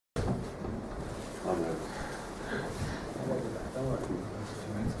Amen.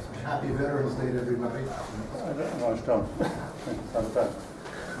 Happy Veterans Day to everybody. No, it's done. Not bad.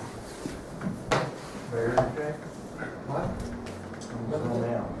 Veterans Day? What?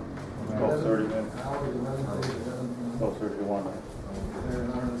 12:30, man. 12:31.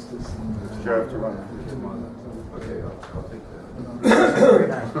 Did you have to run? Okay, I'll take that. Very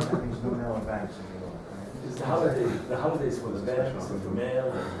nice. That means no mail and banks anymore. It's the holidays for the banks and the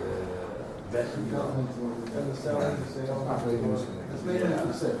mail and the veterans. It's made in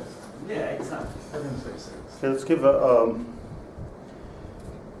the sales. Yeah, exactly. Veterans Day sales. Okay, let's give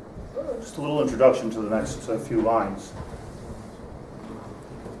just a little introduction to the next few lines.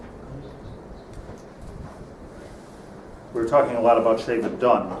 We were talking a lot about Shevet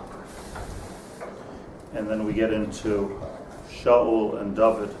Dan, and then we get into Shaul and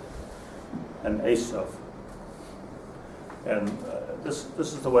Dovid and Eisav, and this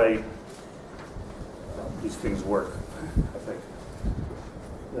is the way these things work. I think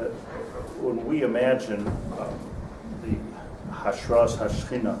that when we imagine the Hashras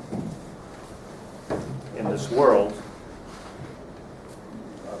Hashchina in this world,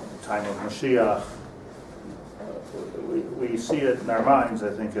 time of Mashiach, we see it in our minds, I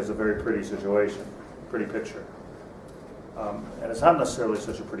think, as a very pretty situation, pretty picture. And it's not necessarily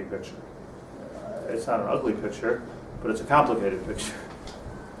such a pretty picture. It's not an ugly picture, but it's a complicated picture.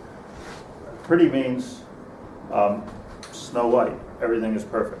 Pretty means Snow White, everything is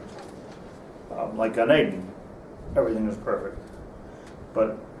perfect. Like Gan Eden, everything is perfect.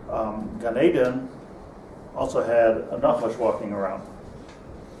 But Gan Eden also had a Nachash walking around.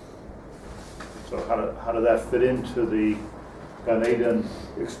 So how did that fit into the Gan Eden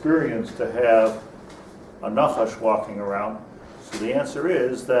experience to have a Nachash walking around? So the answer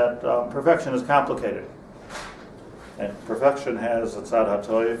is that perfection is complicated. And perfection has a tzad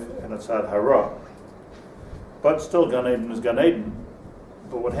hatoiv and a tzad hara. But still Gan Eden is Gan Eden.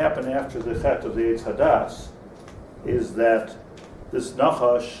 But what happened after the chet of the Eitz Hadas is that this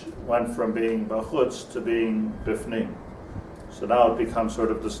Nachash went from being bachutz to being bifnim. So now it becomes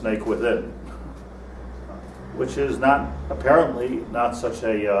sort of the snake within, which is apparently not such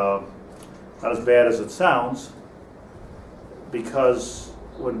a, not as bad as it sounds, because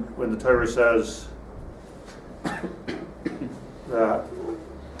when the Torah says that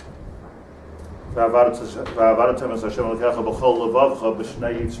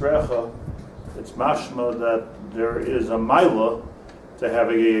it's mashma that there is a maila to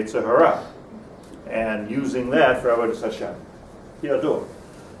having a Yetzer Hara, and using that for avodas Hashem. Yadur.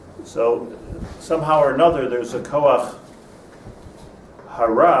 So somehow or another, there's a koach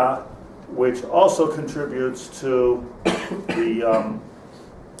hara, which also contributes to the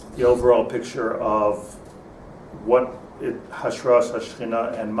overall picture of what Hashras,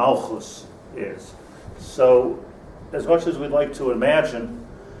 Hashchina, and Malchus is. So, as much as we'd like to imagine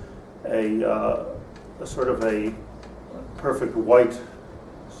a sort of a perfect white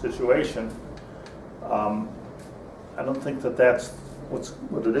situation, I don't think that that's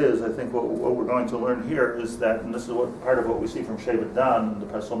what it is. I think what we're going to learn here is that, and this is part of what we see from Shevet Dan and the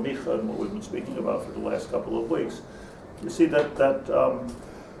Pesel Micha and what we've been speaking about for the last couple of weeks. You see that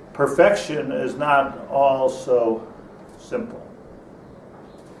perfection is not all so simple.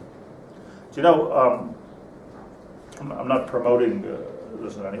 Do you know, I'm not promoting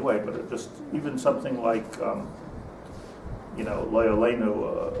this in any way, but it just even something like, Lo Yoleinu,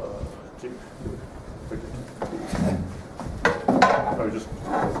 just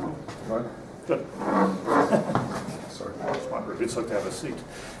Right? good. Sorry. I just want Rav Yitzchak to have a seat.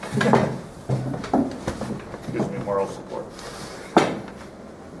 Gives me moral support.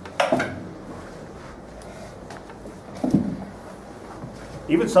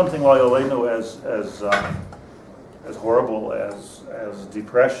 Even something like Olenu as horrible as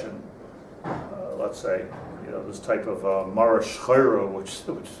depression, let's say, this type of Mara Shchera, which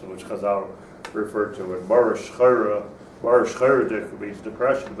Chazal referred to, and Mara Shchera means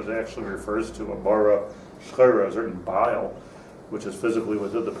depression, but it actually refers to a Mara Shchera, a certain bile, which is physically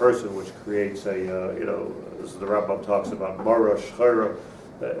within the person, which creates a, as the Rambam talks about Mara Shchera,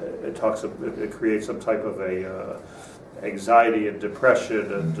 it creates some type of a anxiety and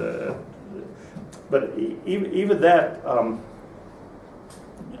depression, and but even that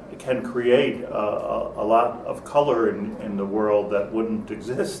can create a lot of color in the world that wouldn't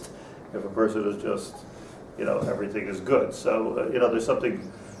exist if a person is just, everything is good. So there's something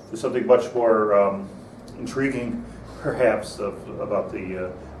much more intriguing, perhaps, about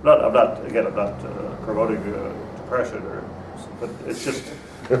the. I'm not promoting depression, but it's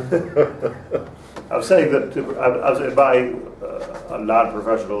I'm saying that by a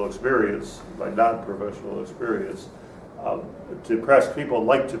non-professional experience, depressed people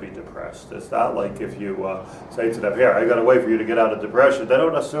like to be depressed. It's not like if you say to them, here, I got a way for you to get out of depression. They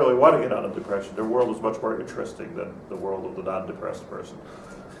don't necessarily want to get out of depression. Their world is much more interesting than the world of the non-depressed person.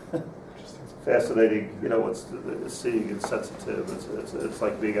 Fascinating, you know, it's seeing and sensitive. It's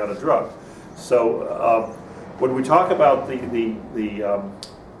like being on a drug. So when we talk about the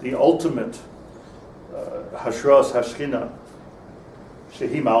ultimate Hashras Hashchina,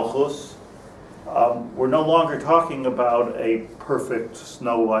 Shehi Malchus, we're no longer talking about a perfect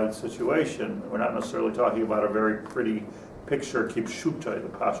Snow White situation. We're not necessarily talking about a very pretty picture, Kipshuta, the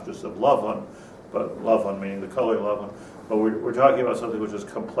pastures of Lavan, but Lavan meaning the color Lavan. But we're talking about something which is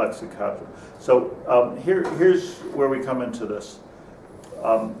complex and complex. So here's where we come into this.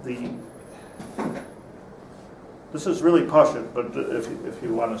 This is really pashut, but if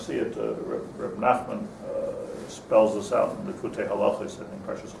you want to see it, Reb Nachman spells this out in the Kutei Halachos in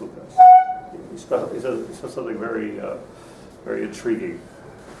Parshas Chukas. He says something very, very intriguing.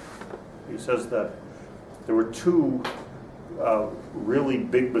 He says that there were two really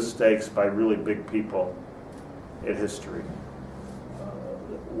big mistakes by really big people in history.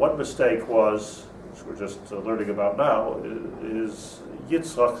 One mistake was, which we're just learning about now, is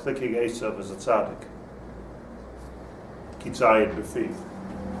Yitzchak thinking Eisav is a tzaddik. Kitzayid b'fiv.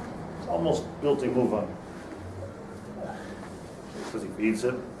 Almost built a move on. Because he feeds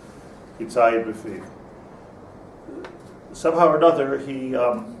him. Kitzayid b'fiv. Somehow or another, he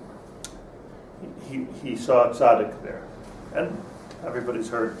saw a tzaddik there. And everybody's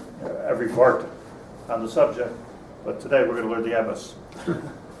heard every part on the subject. But today we're going to learn the emes.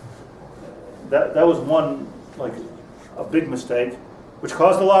 That was one, like, a big mistake, which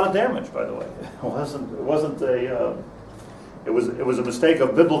caused a lot of damage, by the way. It was a mistake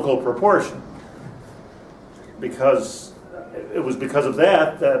of biblical proportion, because it was because of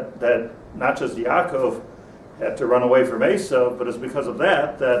that not just Yaakov had to run away from Eisav, but it's because of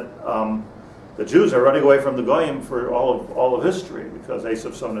that the Jews are running away from the Goyim for all of history, because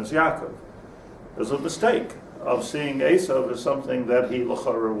Eisav's son is Yaakov. It was a mistake of seeing Eisav as something that he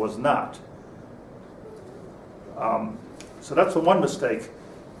l'chara was not. So that's the one mistake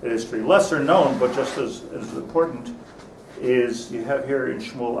in history. Lesser known, but just as important, is you have here in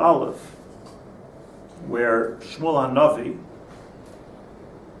Shmuel Aleph, where Shmuel haNavi,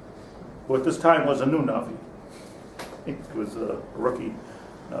 who at this time was a new Navi, he was a rookie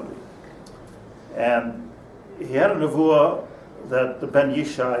Navi, and he had a nevuah that the Ben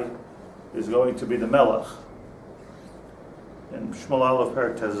Yishai is going to be the Melech in Shmuel Aleph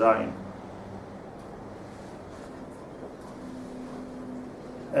Perek Tezayin.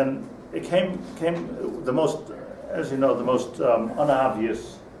 And it came the most, as you know, the most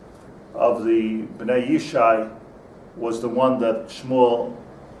unobvious of the Bnei Yishai was the one that Shmuel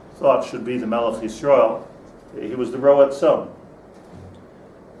thought should be the Melech Yisrael. He was the Roat son.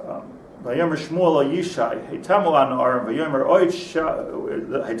 Vayomer Shmuel Yishai, Heitamu an Aram, Vayomer Oich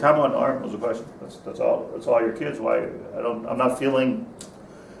Heitamu an Aram was the question. That's all your kids. Why? I'm not feeling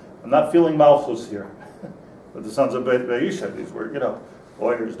Malchus here. But the sons of Yishai, these were,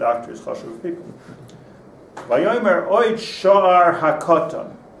 lawyers, doctors, chashuv people. Vayomer Oich Sha'ar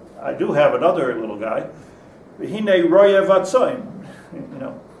Hakotan. I do have another little guy. V'hinei Royev Atzoim.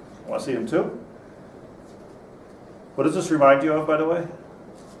 Want to see him too? What does this remind you of, by the way?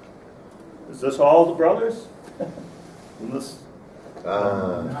 Is this all the brothers?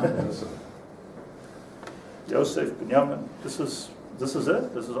 Yosef, Binyamin. This is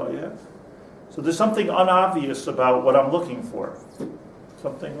it? This is all you have? So there's something unobvious about what I'm looking for.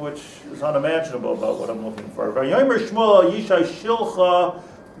 Something which is unimaginable about what I'm looking for. Vayomer Shmuel Yishai Shilcha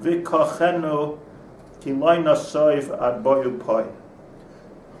V'kachenu Ki Lo Nasoif Ad Boyu Poi.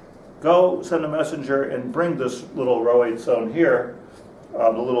 Go send a messenger and bring this little Roed son here,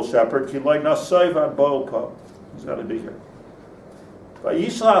 the little shepherd. Ki Lo Nasoif Ad Boyu Poi. He's got to be here.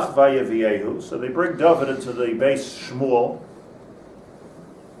 Vayishlach Vayaviehu. So they bring Dovid into the base Shmuel.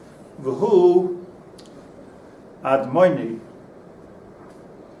 V'hu Admoni.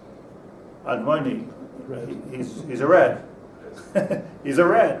 Admoni. He's a red. He's a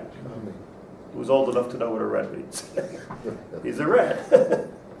red. Who's old enough to know what a red means? He's a red.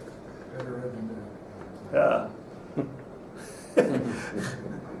 Yeah.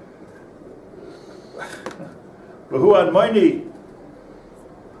 V'hu Admoni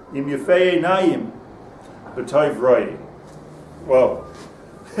im yefei einayim b'toiv roi. Well,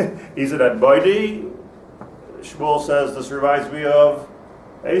 he's an Admoni. Shmuel says this reminds me of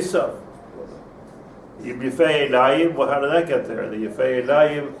Eisav. Yifei Einayim, well, how did that get there? The Yifei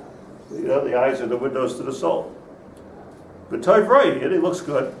Einayim, the eyes are the windows to the soul. But Tov Roi, and it looks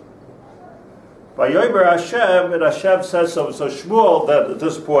good. By Yomer Hashem, and Hashem says so. So Shmuel, then at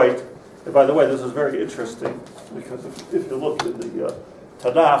this point, and by the way, this is very interesting, because if you look in the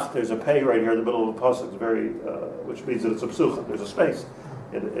Tanakh, there's a pei right here in the middle of the pasuk, which means that it's a psucha. There's a space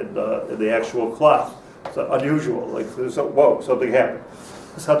in the actual cloth. It's unusual. Like, whoa, something happened.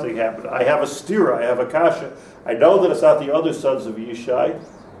 Something happened. I have a stira, I have a kasha. I know that it's not the other sons of Yishai.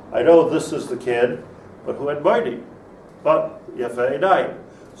 I know this is the kid, but who had mighty? But Yafei Einayim.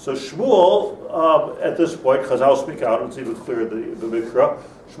 So Shmuel, at this point, Chazal speak out, it's even clear the Mikra.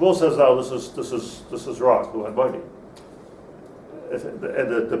 Shmuel says, no, this is wrong, who had mighty. And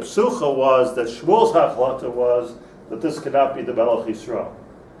the psucha was that Shmuel's hachlata was that this cannot be the Melech Yisrael.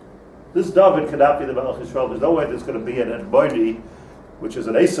 This Dovid cannot be the Melech Yisrael. There's no way there's going to be an Edmoidi, which is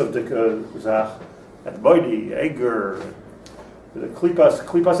an Eisav Zach, Edmoidi, anger, Klipas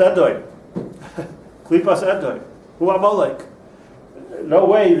Edoi. Klipas Edoi. Who Amalek. No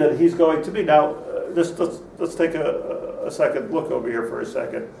way that he's going to be. Now, just let's take a second look over here for a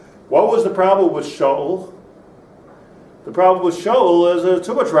second. What was the problem with Shaul? The problem with Shaul is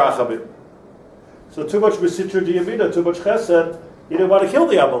too much rachamim. So too much mesitra diyamina, too much chesed. He didn't want to kill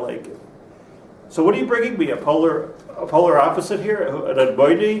the Amalek. So what are you bringing me? A polar opposite here? An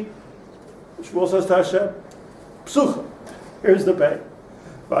admoidi? Shmuel says to Hashem, psucha. Here's the pay.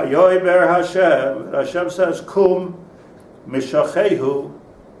 Vayomer Hashem. Hashem says, kum mishachehu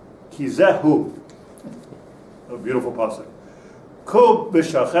kizehu. A beautiful pasuk. Kum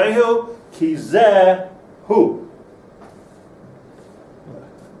mishachehu kizehu.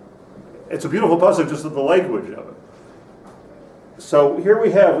 It's a beautiful pasuk just in the language of it. So here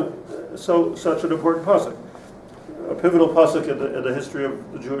we have such an important pasuk, a pivotal pasuk in the history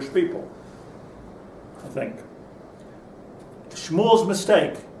of the Jewish people, I think. Shmuel's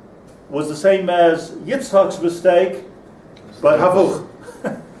mistake was the same as Yitzchak's mistake, but havuch,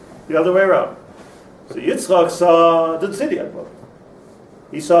 the other way around. So Yitzchak didn't see the Admon.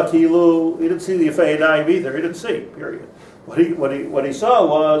 He saw Kilu. He didn't see the Yifei Einayim either. He didn't see. Period. What he saw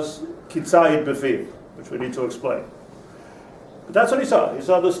was Kitzayid Befiv, which we need to explain. But that's what he saw. He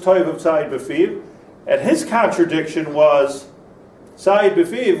saw this toiv of Tzayid Befiv, and his contradiction was Tzayid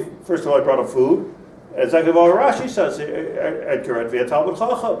Befiv. First of all, he brought him food, and second of all, Rashi says,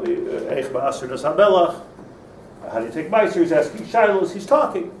 how do you take Meiser? He's asking Shilohs. He's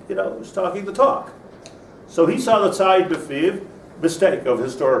talking. He's talking the talk. So he saw the Tzayid Befiv mistake of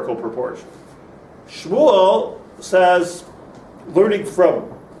historical proportion. Shmuel says, learning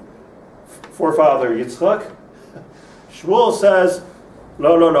from forefather Yitzchak, Shmuel says,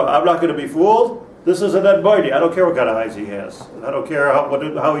 no, I'm not going to be fooled. This is an Edmoidi. I don't care what kind of eyes he has. And I don't care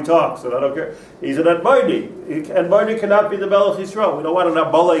how he talks. And I don't care. He's an Edmoidi. Edmoidi cannot be the Melech Yisrael. We don't want an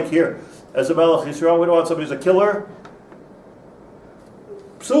Amalek here as a Melech Yisrael. We don't want somebody who's a killer.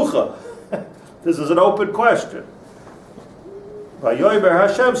 Psucha. This is an open question. Vayomer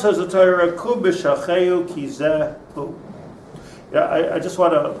Hashem says the Torah, Kum b'shachehu kizehu. Yeah, I just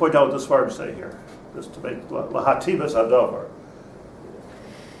want to point out what the Svarim say here, just to make lahatibas hadavar.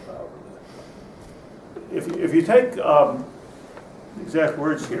 If you take the exact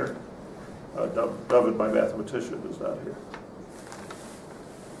words here, Dovid, my mathematician, is not here.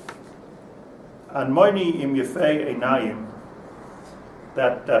 Anmoini im yefei einayim,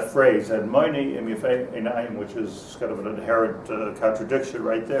 that phrase, Anmoini im yefei einayim, which is kind of an inherent contradiction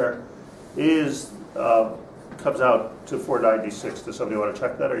right there, comes out to 496. Does somebody want to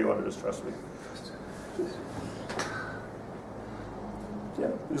check that, or you want to just trust me? Yeah,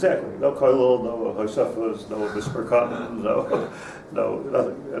 exactly. No koilul, no hosefas, no misperkatan, no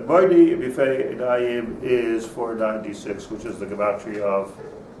nothing. And Moini Bifei Einayim is 496, which is the gematria of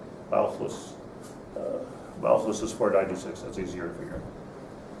Malchus. Malchus is 496. That's easier to figure out.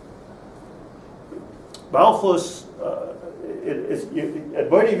 Malchus, and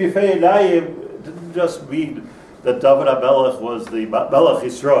Moini Bifei Einayim didn't just mean that Dovid HaMelech was the Melech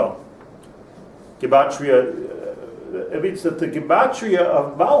Yisrael. Gematria. It means that the gematria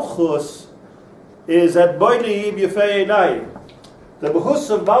of Malchus is at Moini Yifei Einayim. The Mahus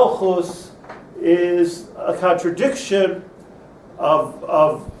of Malchus is a contradiction of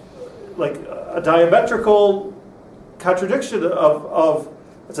like a diametrical contradiction of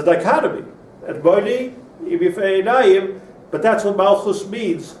it's a dichotomy. At Moini Yifei Einayim, but that's what Malchus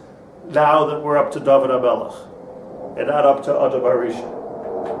means now that we're up to Dovid HaMelech and not up to Adam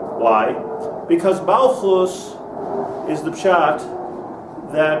HaRishon. Why? Because Malchus is the pshat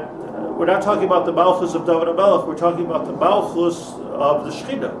that we're not talking about the Malchus of Dovid HaMelech, we're talking about the Malchus of the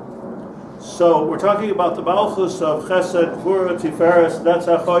Shechina. So we're talking about the Malchus of Chesed, Gvura, Tiferes,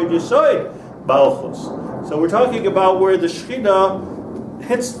 Netzach, Hod, Yesod Malchus. So we're talking about where the Shekhinah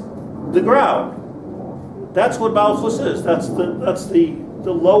hits the ground. That's what Malchus is. That's the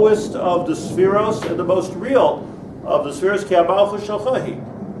lowest of the Spheros and the most real of the Spheros. Ki HaMalchus Shalchahi.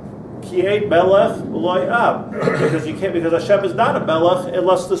 Ki Ein Melech V'lo Ab. Because Hashem is not a Melech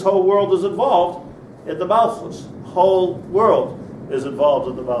unless this whole world is involved in the Malchus. Whole world is involved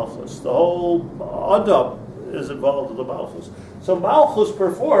in the Malchus. The whole Adam is involved in the Malchus. So Malchus,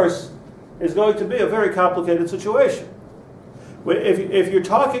 per force, is going to be a very complicated situation. If you're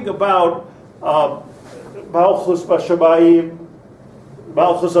talking about Malchus Bashamayim,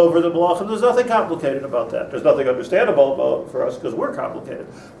 Malchus over the Malachim, there's nothing complicated about that. There's nothing understandable for us because we're complicated.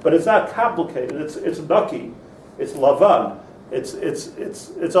 But it's not complicated. It's Nucky. It's Lavan.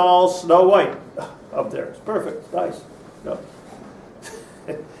 It's all Snow White up there. It's perfect. It's nice. No.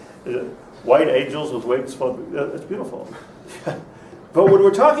 White angels with wings. It's beautiful. But when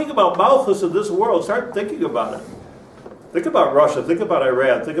we're talking about Malchus in this world, start thinking about it. Think about Russia, think about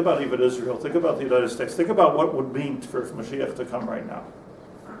Iran, think about even Israel, think about the United States, think about what it would mean for Mashiach to come right now.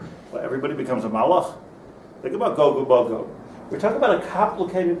 Well, everybody becomes a Malach. Think about Gog Magog. We're talking about a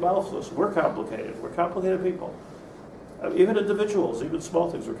complicated Malchus. We're complicated people. Even individuals, even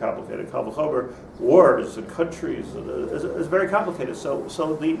small things are complicated. Rabbi Haber, wars and countries is very complicated. So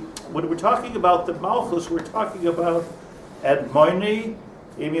when we're talking about the Malchus, we're talking about Admoini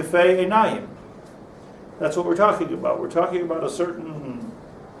Im Yefei Einayim. That's what we're talking about. We're talking about a certain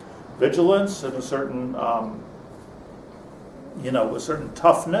vigilance and a certain, a certain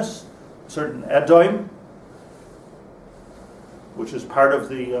toughness, a certain edoim, which is part of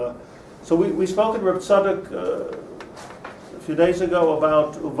the. So we spoke in Rav Tzadok a few days ago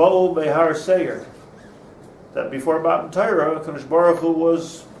about Uvo Behar Seir, that before Matan Torah, Kadosh Baruch Hu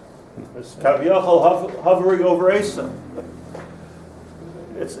was Kaviyachol hovering over Eisav.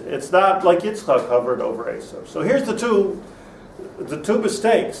 It's not like Yitzchak hovered over Eisav. So here's the two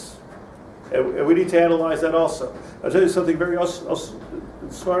mistakes, and we need to analyze that also. I'll tell you something very else.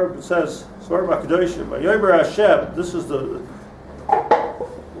 Svarim says, Svarim HaKadoshim, Vayomer Hashem. This is the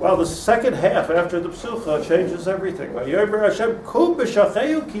second half after the Psucha changes everything. Vayomer Hashem kum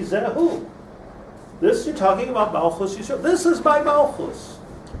b'shacheyu ki zehu. This you're talking about Malchus Yisrael. This is my Malchus.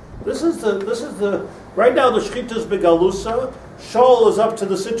 This is the right now the Shechita is Begalusa. Shaul is up to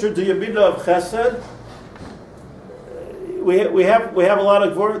the Sitra D'Yamina of Chesed. We have a lot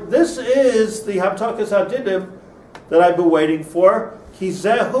of Gvur. This is the Hamtakas Hadidim that I've been waiting for. Ki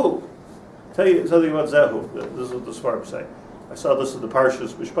Zehu. Tell you something about Zehu. This is what the Svarim say. I saw this in the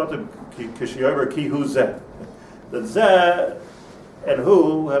Parshas Mishpatim Kishiyomer Ki Hu Zeh. The Zeh and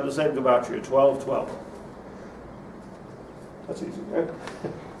Hu have the same gematria, 12. That's easy, right?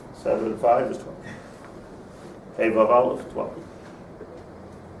 7 and 5 is 12. Hey, Vav Aleph, 12.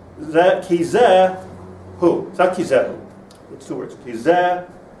 Ki Zeh Hu. It's not Ki Zehu. It's two words. Ki Zeh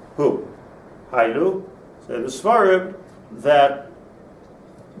Hu. Hainu. So the Svarim that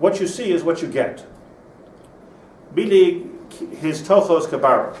what you see is what you get. Meaning his tochos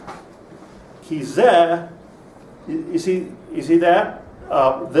kabara. Ki Zeh. You see that?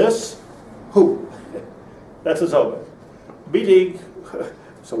 This Hu. That's his obek. Meaning.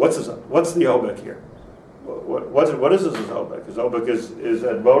 So what's the obek here? What is his obek? His obek is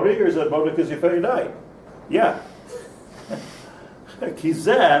Admoni, or is Admoni is Yifei? Yeah.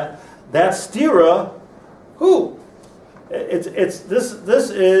 Kizeh, that stira, who?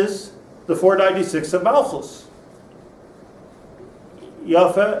 This is the 496 of Malchus.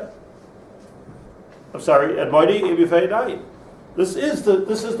 Yafe. I'm sorry, Admoni Yifei. This is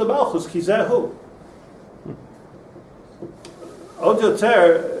the Malchus Kizeh who.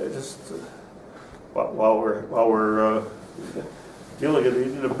 Just while we're dealing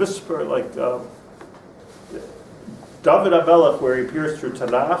in a whisper, like Dovid HaMelech, where he appears through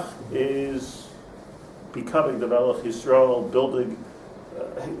Tanakh, is becoming the Melech Yisrael, building,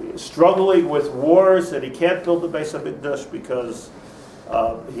 struggling with wars, and he can't build the Beis HaMikdash because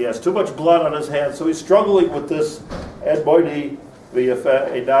he has too much blood on his hands. So he's struggling with this Admoini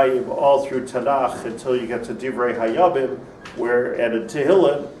v'Yafeh Einayim all through Tanakh until you get to Divrei Hayamim, and in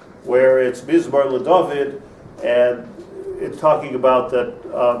Tehillim, where it's Mizmor LeDavid, and it's talking about that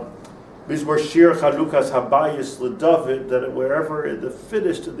Mizmor Shir Chanukas Habayis LeDavid, that wherever in the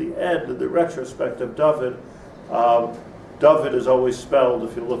finished, in the end, in the retrospect of David, David is always spelled,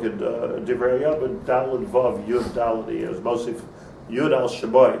 if you look at Divrei Hayamim, Daled Vav Yud Daled. It was mostly Yud al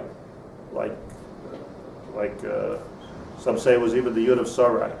Shemoy, like some say it was even the Yud of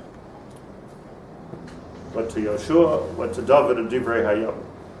Sarai. Went to Yeshua, went to David and Divrei Hayamim.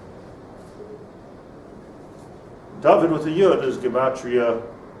 Dovid with a Yud is Gematria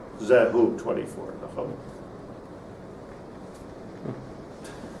Zehu, 24.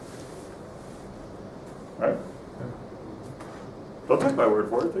 Right? Don't take my word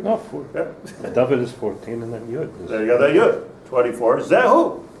for it. No, 4. Yeah. David is 14 and then Yud. There you go, that Yud. 24.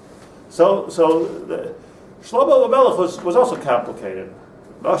 Zehu. So the Shlomo Melech was also complicated.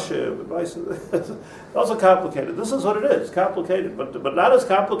 Nashiv, Eisav, also complicated. This is what it is, complicated, but not as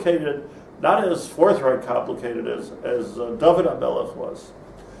complicated, not as forthright complicated as Dovid HaMelech was.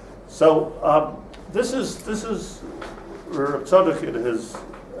 So this is Rav Tzadok in his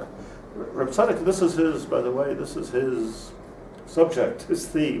Rav Tzadok. This is his, by the way, this is his subject, his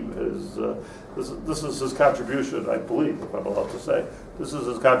theme, this is his contribution, I believe, if I'm allowed to say. This is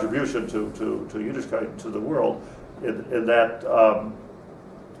his contribution to Yiddishkeit, to the world, in that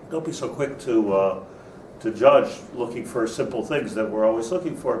don't be so quick to judge looking for simple things that we're always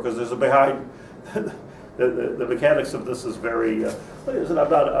looking for, because there's a behind. the mechanics of this is very. I'm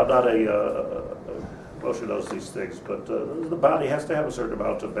not a Moshe knows these things, but the body has to have a certain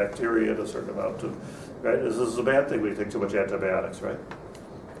amount of bacteria and a certain amount of. Right, this is a bad thing. We take too much antibiotics, right?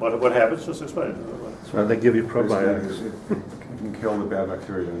 What happens? Just explain it. So they give you probiotics. You can kill the bad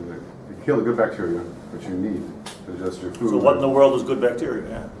bacteria. You kill the good bacteria, which you need to digest your food. So what in the world is good bacteria?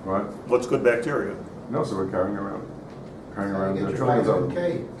 Yeah. What? What's good bacteria? No, so we're carrying around You get the your trillions of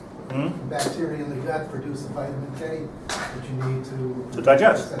vitamin them. K. Bacteria in the gut produce the vitamin K that you need to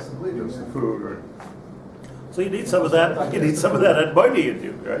digest. process the bleeding. It's the food, right? So you need some of that. You need some of that haNavi in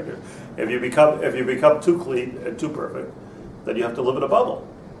you, right? If you become too clean and too perfect, then you have to live in a bubble.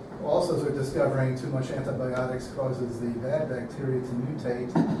 Also, they're discovering too much antibiotics causes the bad bacteria to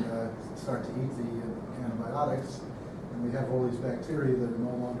mutate and start to eat the antibiotics. And we have all these bacteria that are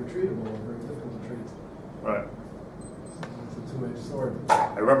no longer treatable or very difficult to treat. Right. It's a two-edged sword.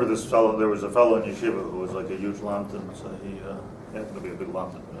 I remember this fellow. There was a fellow in yeshiva who was like a huge lamton. So he happened to be a big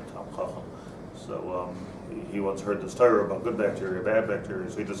lamton in a town chacham. So he once heard this Torah about good bacteria, bad bacteria.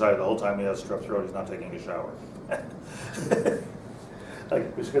 So he decided the whole time he has strep throat, he's not taking a shower.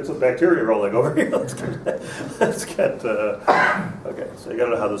 Like, we should get some bacteria rolling over here. Let's get okay, so you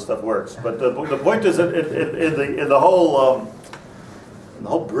gotta know how this stuff works. But the point is that in the whole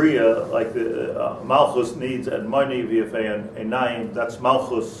Bria, like the Malchus needs and money via a nine, that's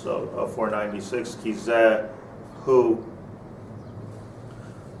Malchus of 496, Kizeh, who.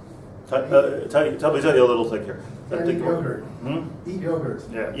 Tell me a little thing here. Eat yogurt. Eat yogurt.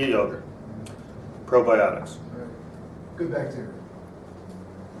 Yeah, eat yogurt. Probiotics. Right. Good bacteria.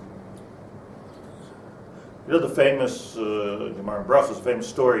 You know the famous Gemara Brachos, famous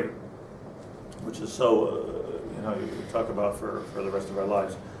story, which is so you talk about for the rest of our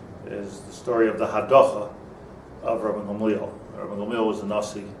lives, is the story of the Hadocha of Rabbi Gamliel. Rabbi Gamliel was a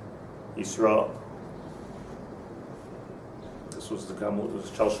Nasi Yisrael. This was the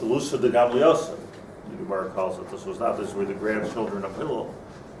Shlit'a de Gamliel. The Gemara calls it. These were the grandchildren of Hillel.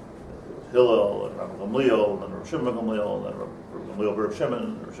 Hillel and Rabbi Gamliel, and then Rabbi Shimon Gamliel, and then Rabbi Gamliel Rabbi Shimon,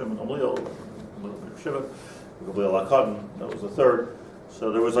 and Rabbi Shimon Gamliel, Rabbi Shimon, Gamliel HaKohen, that was the third.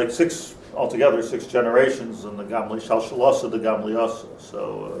 So there was like six generations in the Shlit'a de Gamliel.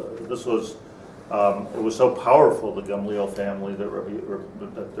 So this was, it was so powerful, the Gamliel family,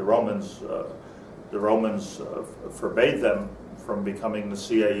 that the Romans forbade them from becoming the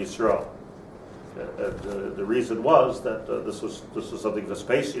Nesi'ei Yisrael. The reason was that this was something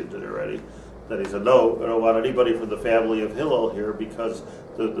Vespasian did already. That he said, no, I don't want anybody from the family of Hillel here, because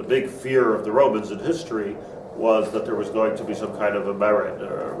the big fear of the Romans in history was that there was going to be some kind of a merit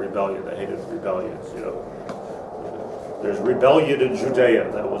or a rebellion. They hated rebellions. There's rebellion in Judea.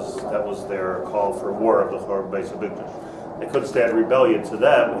 That was their call for war of the Chorban Beis Hamikdash. They couldn't stand rebellion. To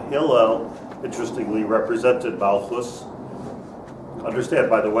them, Hillel, interestingly, represented Malchus. Understand,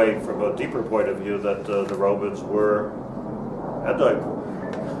 by the way, from a deeper point of view, that the Romans were Edom.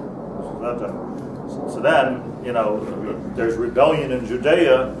 So then, there's rebellion in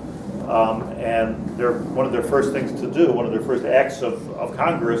Judea, and one of their first things to do, one of their first acts of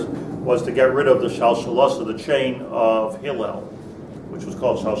Congress, was to get rid of the Shlit'a, the chain of Hillel, which was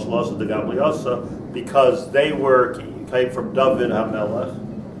called Shlit'a de Gamliel, because they came from Dovid HaMelech.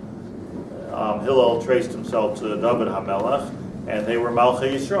 Hillel traced himself to Dovid HaMelech, and they were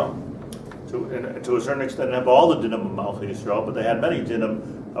Malchei Yisrael. To a certain extent, they have all the dinim of Malchei Yisrael, but they had many dinim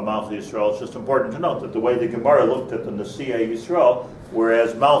of Malchei Yisrael. It's just important to note that the way the Gemara looked at the Nesi'ei Yisrael,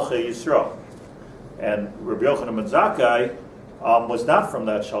 whereas Malchei Yisrael. And Rabbi Yochanan ben Zakkai was not from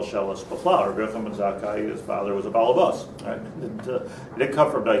that Shalshelis B'chlal. Rabbi Yochanan ben Zakkai, his father was a Balabas. Right? He didn't come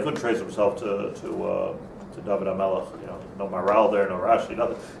from that. He couldn't trace himself to to Dovid HaMelech. No Maral there, no Rashi,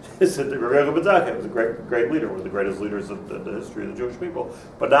 nothing. It's Rabbi Yaacov Haber was a great leader, one of the greatest leaders in the history of the Jewish people,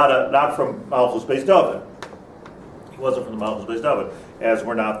 but not from Malchus Beis Dovid. He wasn't from the Malchus Beis Dovid, as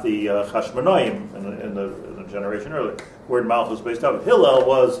were not the Chashmonaim in the generation earlier. We're in Malchus Beis Dovid. Hillel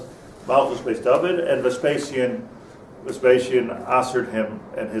was Malchus Beis Dovid, and Vespasian assered him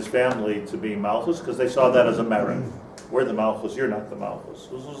and his family to be Malchus because they saw that as a merit. We're the Malchus, you're not the Malchus.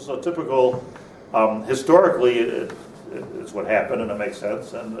 This was a typical, historically, it's what happened, and it makes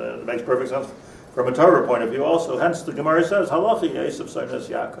sense, and it makes perfect sense from a Torah point of view also. Hence the Gemara says, Halachi Eisav Soines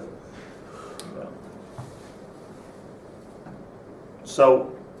Yaakov.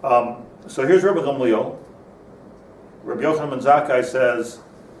 So here's Rabbi Gamliel. Rabbi Yochanan ben Zakkai says,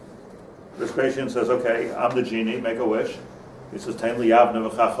 Vespasian says, okay, I'm the genie, make a wish. He says, Tain li yavne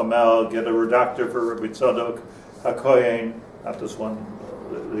v'chachamel, get a reductor for Rabbi Tzadok HaKohen, not this one,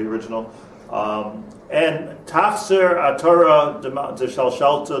 the original. And tachzer atorah de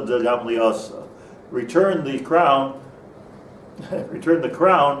shalshalta de Gamliel, return the crown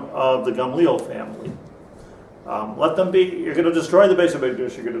of the Gamliel family. Let them be. You're going to destroy the base of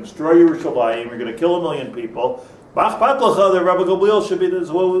Mikdash. You're going to destroy Yerushalayim. You're going to kill 1 million people. Bachpat lacha, the Rabbi Gamliel should be the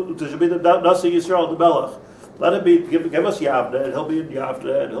Nasi Yisrael the Melech. Let it be. Give us Yavne, and he'll be in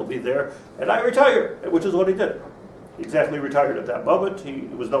Yavne, and he'll be there. And I retire, which is what he did. He exactly retired at that moment. He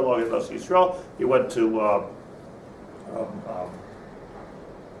was no longer Nasi Yisrael. He went to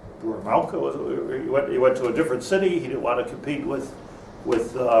he went to a different city. He didn't want to compete with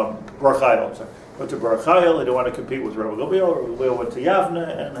Baruch. Went to Baruch. He didn't want to compete with Rabbi Gamliel. Rabbi Gamliel went to Yavne,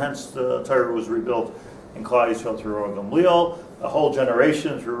 and hence the Torah was rebuilt in Klal Yisrael through Rabbi Gamliel. A whole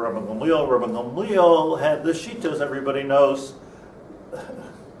generation through Rabbi Gamliel. Rabbi Gamliel had the Shita, as everybody knows,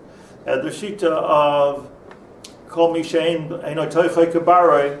 had the Shita of Kol Mishein Eino Toichai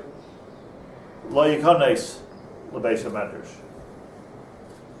Kabaroi Lo Yikones Lebeis HaMedrash.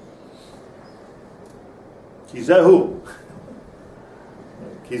 Kizehu.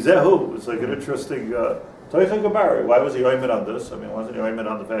 It's like an interesting Toichai Kabaroi. Why was he oimed on this? I mean, wasn't he oimed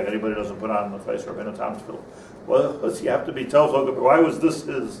on the fact anybody doesn't put on the face or Rabbeinu Tam's film? Well, does he have to be Toichai Kabaroi? Why was this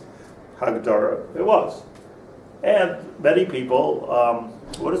his Hagdara? It was. And many people,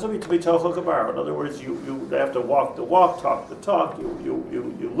 what does it mean to be Toichai Kabaroi? In other words, you have to walk the walk, talk the talk.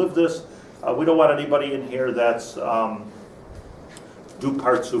 You live this. We don't want anybody in here that's du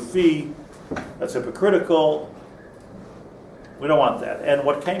partsufi, that's hypocritical. We don't want that. And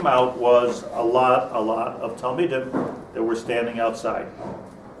what came out was a lot of Talmidim that were standing outside.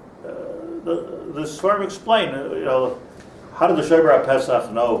 The Sfarim explain, how did the Shomer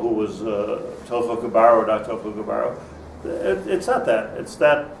HaPesach know who was Toichai Kabaroi or not Toichai Kabaroi? It's not that. It's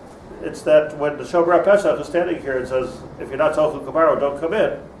that when the Shomer HaPesach is standing here and says, if you're not Toichai Kabaroi, don't come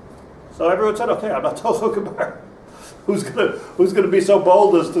in. So everyone said, okay, I'm not Toichai Kabaroi. Who's gonna be so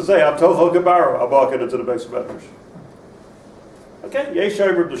bold as to say I'm Toichai Kabaroi? I'm walking into the Beis HaMedrash. Okay, the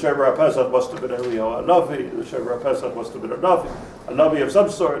Shomer HaPesach must have been Eliyahu haNavi. The Shomer HaPesach must have been a Navi of some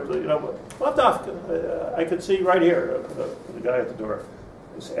sort. I could see right here the guy at the door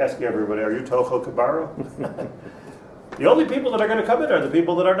is asking everybody, "Are you Toichai Kabaroi?" The only people that are going to come in are the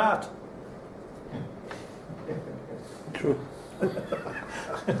people that are not. True.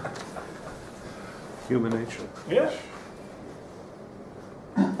 Human nature. Yeah.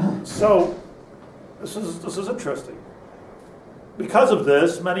 So this is interesting. Because of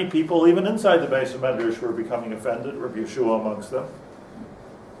this, many people, even inside the Beis HaMedrash, were becoming offended. Rabbi Yeshua amongst them,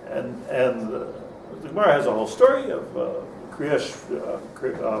 and the Gemara has a whole story of Kriyash,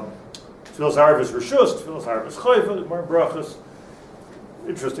 Tfilas Arvis Rishus, Tfilas Arvis Chayva, Gemara Brachas.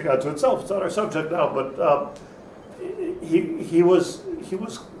 Interesting unto itself. It's not our subject now, but he was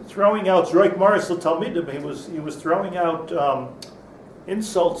throwing out Zroik Maris L'Talmidim. He was throwing out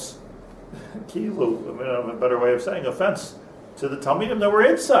insults, kilu. I mean, a better way of saying offense, to the Talmidim that were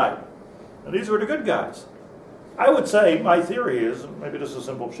inside. And these were the good guys. I would say, my theory is, maybe this is a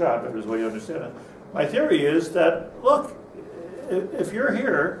simple shot, maybe this is the way you understand it. My theory is that, look, if you're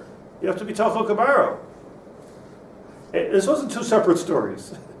here, you have to be Toichai Kabaroi. This wasn't two separate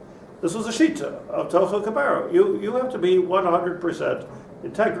stories. This was a Shita of Toichai Kabaroi. You have to be 100%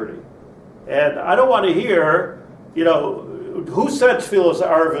 integrity. And I don't want to hear, who said Tfilas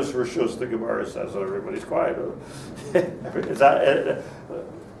Arvis Rishus, the Gemara says, so everybody's quiet. Is that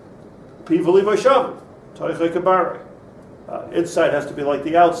Pivali Vashav, Toichai Kabaroi. Inside has to be like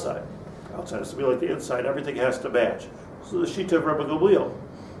the outside. Outside has to be like the inside. Everything has to match. So the Shita of Rabbi Gamliel.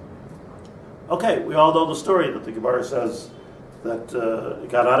 Okay, we all know the story that the Gemara says that it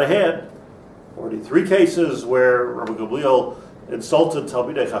got out of hand. 43 cases where Rabbi Gamliel insulted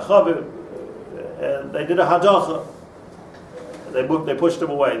Talmidei Chachamim, and they did a hadacha. They pushed him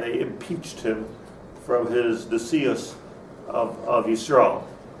away. They impeached him from his nesius of Yisrael.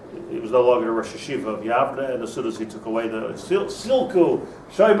 He was no longer a Rosh Yeshiva of Yavne, and as soon as he took away the Silku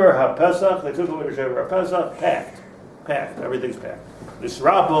Shomer HaPesach, they took away the Shomer HaPesach, packed, everything's packed.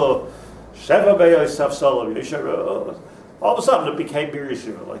 Nisrabu, Sheva Be'Eisav Salam, all of a sudden it became Bir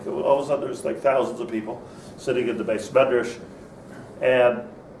Yeshiva. Like all of a sudden there's like thousands of people sitting in the base medrash, and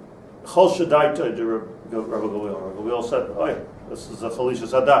Chol Shadaita to Rabbi Gamliel. Rabbi Gamliel said, "Oh, this is a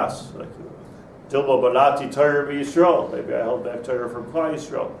Chalishas Hadas. Like, Dilbo Balati Torah Yisrael. Maybe I held back Torah from Klal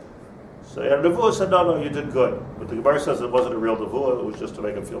Yisrael." So and Nevuah said, "No, you did good." But the Gemara says it wasn't a real Nevuah; it was just to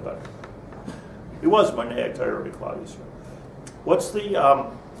make him feel better. He was Manei Torah Klal Yisrael. What's the?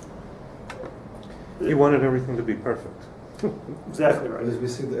 He wanted everything to be perfect. Exactly right. He was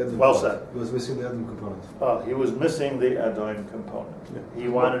missing the Edom. Well said. He was missing the Edom component. He was missing the Edom component. Yeah. He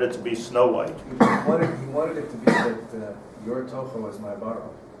wanted it to be Snow White. He wanted it to be that your tocha was my borrow.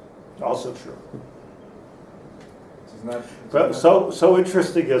 Also true. Which is not. But so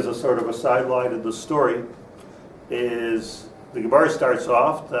interesting as a sort of a sideline in the story is the Gemara starts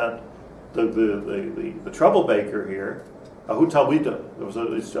off that the troublemaker here, Ahu Talmida,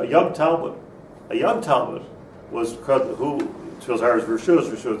 it's a young Talmud. A young Talmud was who Shulzar's Rishus,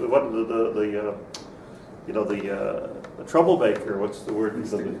 the troublemaker. What's the word?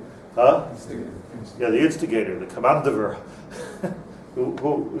 Huh? Yeah, the instigator, the commander. who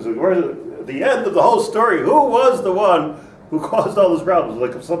was at the end of the whole story? Who was the one who caused all these problems?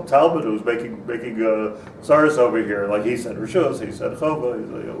 Like some Talmud who was making Saras over here. Like he said Rishus, he said Chova. He's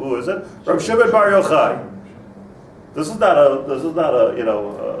like, who is it? Rav Shimon Bar Yochai. This is not a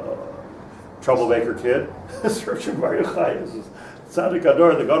troublemaker kid. This is Rav Shimon Bar Yochai. This is Tzaddik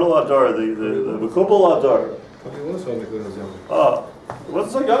Ador, the Gadol Ador, the Mekubal Ador. He was when he was young. Oh, he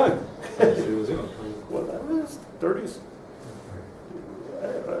wasn't so young. He was young. Well, that was 30s.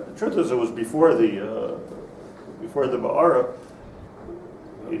 The truth is, it was before the Ma'ara.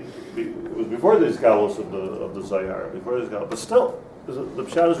 It was before these gallows of the Zayar, before these gallows. But still, the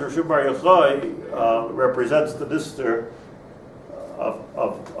Pshat is Rav Shimon Bar Yochai represents the Nister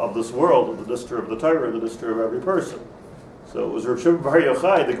of this world, the Nister of the Torah, the Nister of every person. So it was Rav Shimon Bar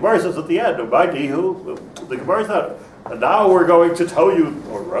Yochai. The Gemara says at the end, the Gemara is not, and now we're going to tell you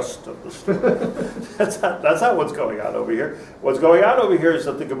the rest of the story. That's not what's going on over here. What's going on over here is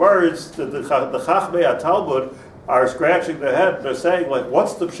that the Gemara, the Chachmei Talmud are scratching their head. They're saying, like,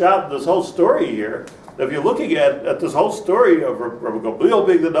 what's the pshat in this whole story here? If you're looking at this whole story of Rabbi Gamliel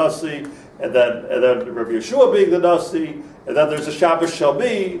being the Nasi, and then Rabbi Yeshua being the Nasi, and then there's a Shabbos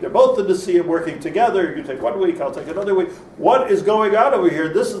Shalmi, they're both the Nasiim working together. You take 1 week, I'll take another week. What is going on over here?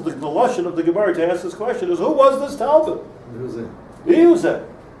 This is the lashon of the Gemara to ask this question: is who was this Talmud? Yehuzeh.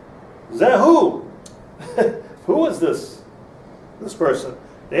 Zehu. Who was this person?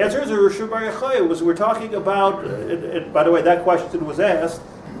 The answer is Rav Shimon Bar Yochai. We're talking about. By the way, that question was asked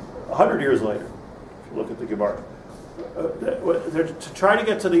 100 years later. If you look at the Gemara, to try to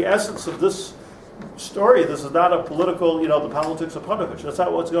get to the essence of this story. This is not a political, the politics of Panovich. That's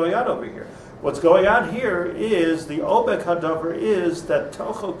not what's going on over here. What's going on here is the Obek Hadavar is that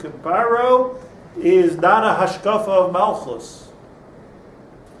Tocho Kibaro is not a hashkafa of Malchus.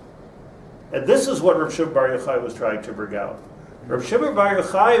 And this is what Rav Shimon Bar Yochai was trying to bring out. Rav Shimon Bar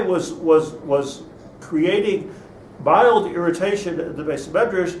Yochai was creating mild irritation in the Beis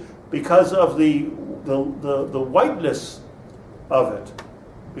Medrash because of the whiteness of it,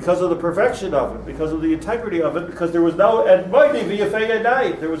 because of the perfection of it, because of the integrity of it, because there was no Edmoni via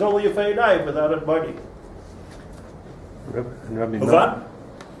Feinai. There was only a Feinai without Edmoni.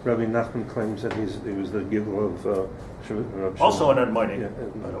 Rabbi Nachman claims that he was the giver of Rav Shimon. Also an Edmoni, Yeah,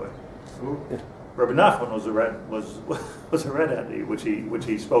 by the way. Yeah. Rabbi Nachman was a redhead, which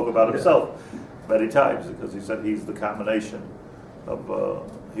he spoke about himself many times, because he said he's the combination of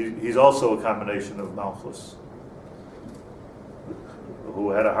he's also a combination of Malchus, who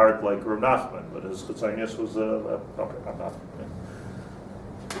had a heart like Rav Nachman, but his chitzonius was I'm not.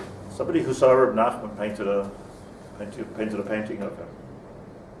 Somebody who saw Rav Nachman painted a painting of him.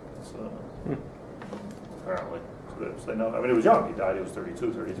 Apparently, so they know. I mean, he was young. He died. He was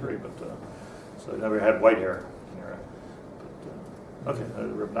 32, 33, but so he never had white hair. Okay,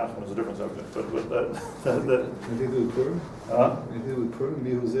 Rav Nachman was a different subject, but Anything to do with Purim? Anything to do with Purim?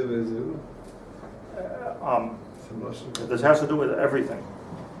 Mihuzeh ve'ezehu? this has to do with everything.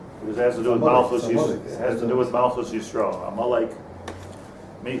 Because it has to do with Malchus. It has to do with Malchus Yisrael. Amalek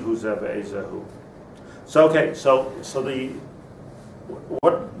Mihuzeh ve'ezehu. So okay, so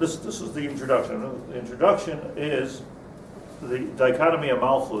this is the introduction. The introduction is the dichotomy of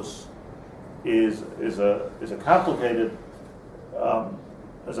Malchus is a complicated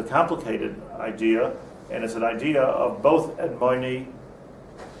idea, and it's an idea of both Edmoni.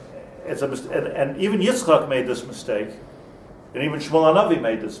 It's and even Yitzchak made this mistake, and even Shmuel haNavi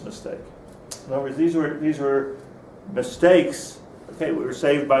made this mistake. In other words, these were mistakes. Okay, we were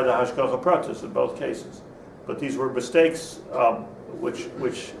saved by the hashgacha pratis in both cases, but these were mistakes. Which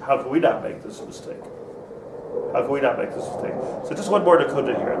how can we not make this mistake? How can we not make this mistake? So just one more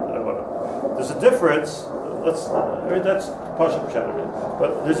nekuda here that I want to. There's a difference. That's partial pshat,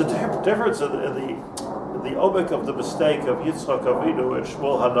 but there's a difference in the omek of the mistake of Yitzchak Avinu and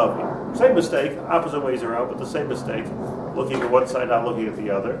Shmuel haNavi. Same mistake, opposite ways around, but the same mistake. Looking at one side, not looking at the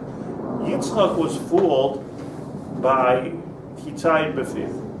other. Yitzchak was fooled by Kitzayin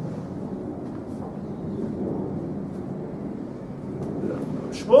Befiv.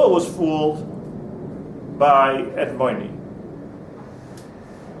 Shmuel was fooled by Edmoni.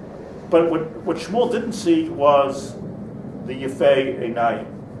 But what Shmuel didn't see was the Yefei Einayim.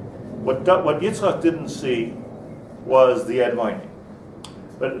 What Yitzchak didn't see was the Edmoni.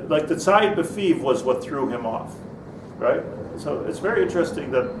 But like the Tzayid Befiv was what threw him off, right? So it's very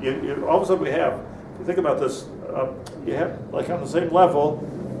interesting that all of a sudden we have, if you think about this, you have like on the same level,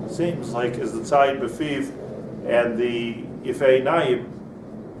 it seems like as the Tzayid Befiv and the Yefei Einayim,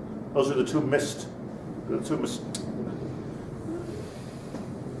 those are the two missed. I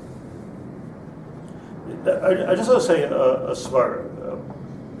just want to say a svar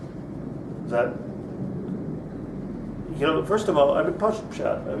that first of all, I mean,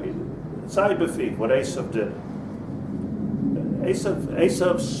 Pshat. I mean, Tzayid Befiv, what Eisav did.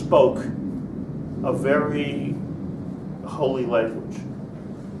 Eisav spoke a very holy language.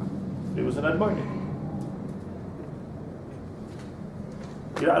 He was an Edmoni.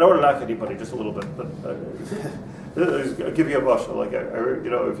 I don't want to knock anybody, just a little bit, but I'll give you a mashal. Like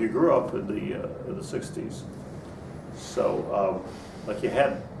if you grew up in the '60s, so like you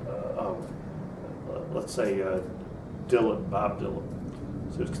had, let's say Bob Dylan.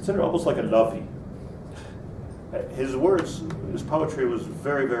 So it's considered almost like a navi. His words, his poetry was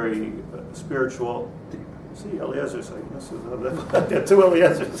very, very spiritual. See, Eliezer saying this. There two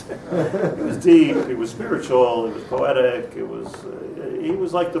Eliezers. It was deep. It was spiritual. It was poetic. He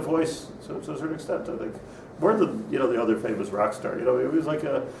was like the voice to a certain extent. I think more than the other famous rock star. It was like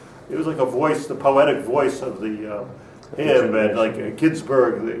a voice, the poetic voice of the him and like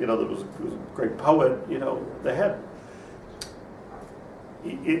Ginsberg. There was a great poet. They had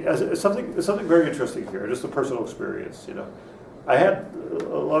something very interesting here. Just a personal experience. I had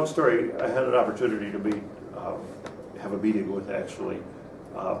a long story. I had an opportunity to have a meeting with actually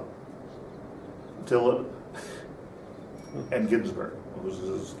Dylan and Ginsberg, who was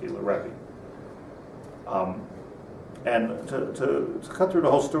his Rebbe. And to cut through the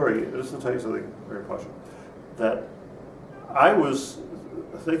whole story, just to tell you something very partial, that I was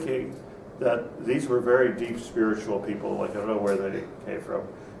thinking that these were very deep spiritual people. Like I don't know where they came from.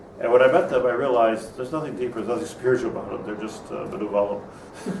 And when I met them, I realized there's nothing deeper, there's nothing spiritual about them. They're just olam.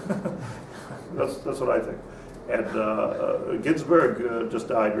 That's what I think. And Ginsberg just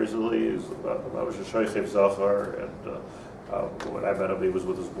died recently. I was a Sheichev Zachar, and when I met him, he was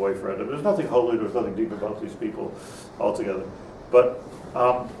with his boyfriend. And there's nothing holy, there's nothing deep about these people altogether. But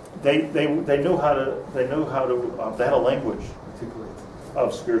they knew how to. They had a language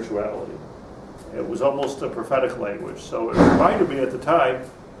of spirituality. It was almost a prophetic language. So it reminded me at the time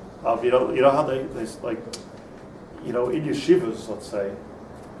of how they like in yeshivas, let's say,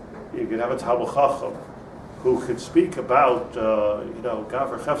 you could have a Talmud Chacham who could speak about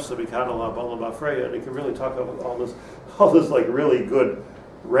Gavra Chefsa Mikadala Bala Afreya, and he could really talk about all this like really good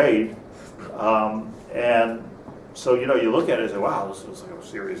raid, and so you look at it and say, wow, this is like a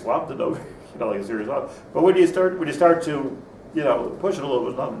serious lamdan over, like a serious lamdan. But when you start to push it a little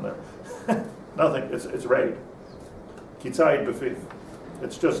bit, there's nothing there. Nothing. It's raid. Kitzayin Befiv.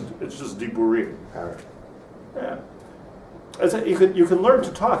 It's just diburim. Yeah. You can learn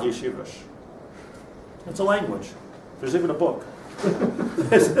to talk yeshivish. It's a language. There's even a book.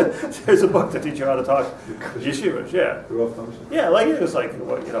 there's a book to teach you how to talk yeshivish. Yeah. Yeah, like it's like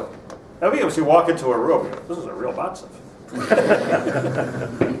I mean, if you walk into a room, this is a real matzav.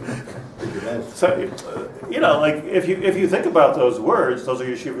 So like if you think about those words, those are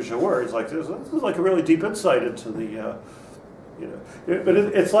yeshivish words. Like this is like a really deep insight into the. But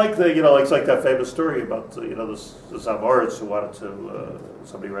it's like it's like that famous story about the Zamoritz who wanted to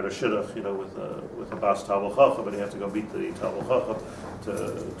somebody read a shidduch with a bas Talmud Chacham, and he had to go meet the Talmud Chacham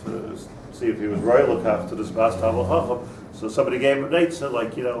to see if he was royal enough to this bas Talmud Chacham. So somebody gave him an eitzah,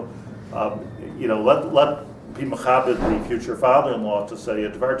 like let be mechabed the future father-in-law to say a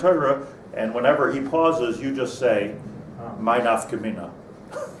Dvar Torah, and whenever he pauses, you just say, "My nafkamina."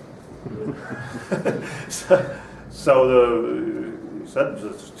 so the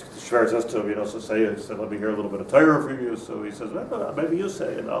Shver says to him, so say, he said, "Let me hear a little bit of Torah from you." So he says, well, "Maybe you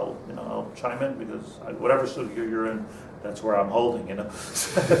say it. I'll chime in because whatever sugya you're in, that's where I'm holding."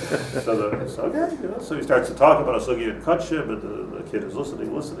 So he starts to talk about a sugya in Kutshim, and the kid is listening.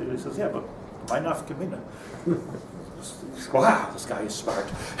 And he says, "Yeah, but my nafkamina." Wow, this guy is smart.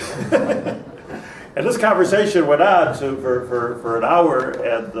 And this conversation went on for an hour,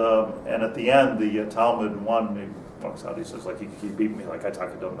 and at the end, the Talmud won. He walks out. He says, he beat me like I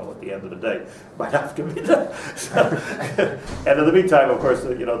don't know at the end of the day. Might have to be done. And in the meantime, of course,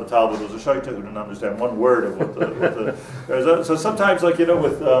 the Talmud was a shaita who didn't understand one word of what the. So sometimes, with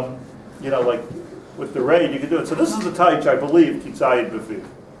the rain, you can do it. So this is the taich, I believe, kitzayid b'fiv.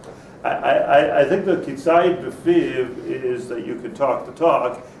 I think the kitzayid b'fiv is that you can talk the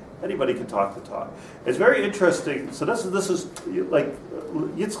talk. Anybody can talk the talk. It's very interesting. So this is like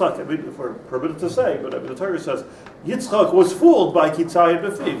Yitzchak. I mean, if we're permitted to say, but the Torah says Yitzchak was fooled by kitzayid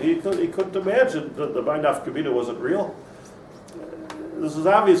b'fiv. He couldn't imagine that the Ma'anaf Kabina wasn't real. This is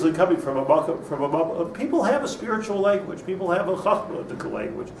obviously coming from a people have a spiritual language. People have a chachmatical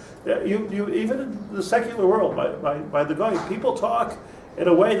language. You even in the secular world, by the goy, people talk in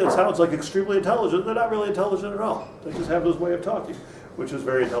a way that sounds like extremely intelligent. They're not really intelligent at all. They just have this way of talking, which is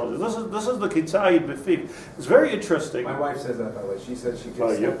very intelligent. This is the kitzayid b'fiv. It's very interesting. My wife says that, by the way. She said she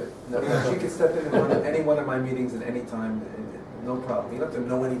can step in. No, she can step in any one of my meetings at any time. No problem. You don't have to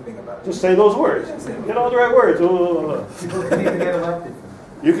know anything about it. Just say those words. Get all the right words. People can even get elected.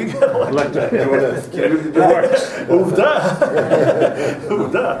 You can get elected.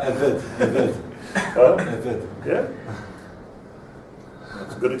 Yeah.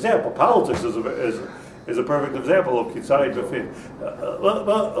 That's a good example. Politics is a perfect example of kitzayid b'fiv.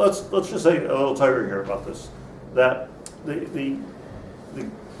 Let's just say a little Torah here about this. That the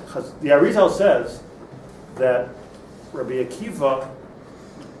Arizal says that Rabbi Akiva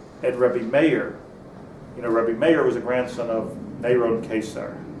and Rabbi Meir, Rabbi Meir was a grandson of Neron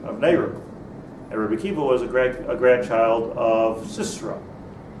Kesar, of Neron. And Rabbi Akiva was a grandchild of Sisera.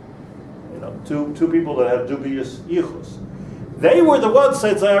 Two people that had dubious yichus. They were the ones,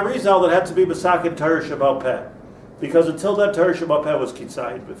 says the Arizal, that had to be Masakin Torah Sheba'al Peh. Because until then, Torah Sheba'al Peh was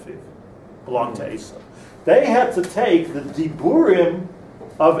kitzayid b'fiv, belonged to Eisav. They had to take the diburim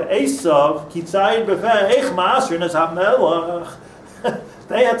of Eisav, kitzayid b'fiv, eich ma'asrin es ha'melach.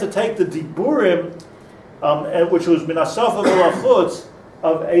 They had to take the diburim, which was minasafa v'lachutz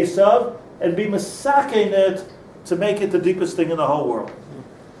of Eisav, and be masakin it to make it the deepest thing in the whole world.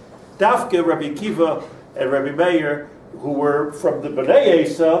 Dafke, Rabbi Akiva, and Rabbi Meir, who were from the B'nai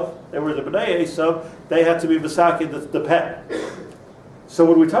Eisav, they had to be masakin the peh. So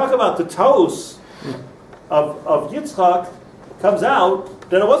when we talk about the tos of Yitzchak, comes out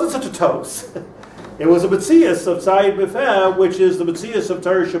that it wasn't such a tos. It was a Metzias of Tzayid B'feh, which is the Metzias of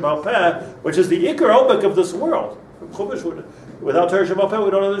Torah Sheba'al Peh, which is the Ikar Omek of this world. Without Torah Sheba'al Peh,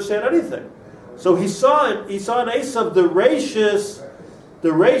 we don't understand anything. So he saw in Eisav the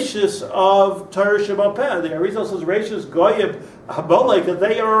rashis of Torah Sheba'al Peh. The Arizal says rashis goyim habolek, that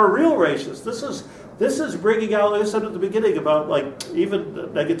they are a real rashis. This is bringing out, like I said at the beginning, about even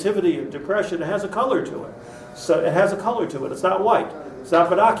negativity and depression. It has a color to it. So it has a color to it. It's not white. It's not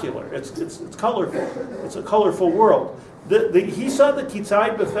binocular. It's colorful. It's a colorful world. He saw the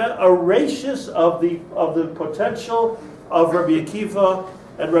kitzayid b'feh, a rashis of the potential of Rabbi Akiva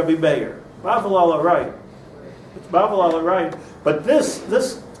and Rabbi Meir. Bavel ala right. It's Bavel ala right. But this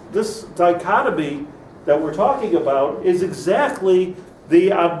dichotomy that we're talking about is exactly the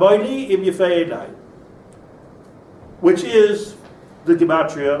Adbaini im Yefei Einai, which is the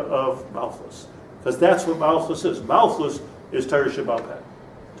gematria of Malchus. Because that's what Malchus is. Malchus is Torah Sheba'al Peh.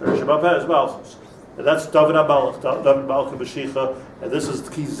 Torah Sheba'al Peh is Malchus. And that's Dovid HaMelech, Dovid Malchus Mashiach, and this is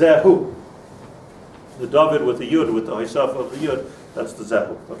Kizehu. The Dovid with the Yud, with the Eisav of the Yud, that's the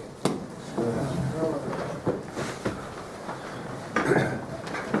Zehu. Okay.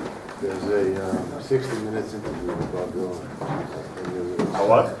 There's a 60 minutes interview with Bob Dylan. A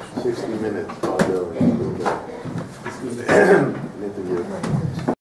what? 60 minutes, Bob Dylan. An interview.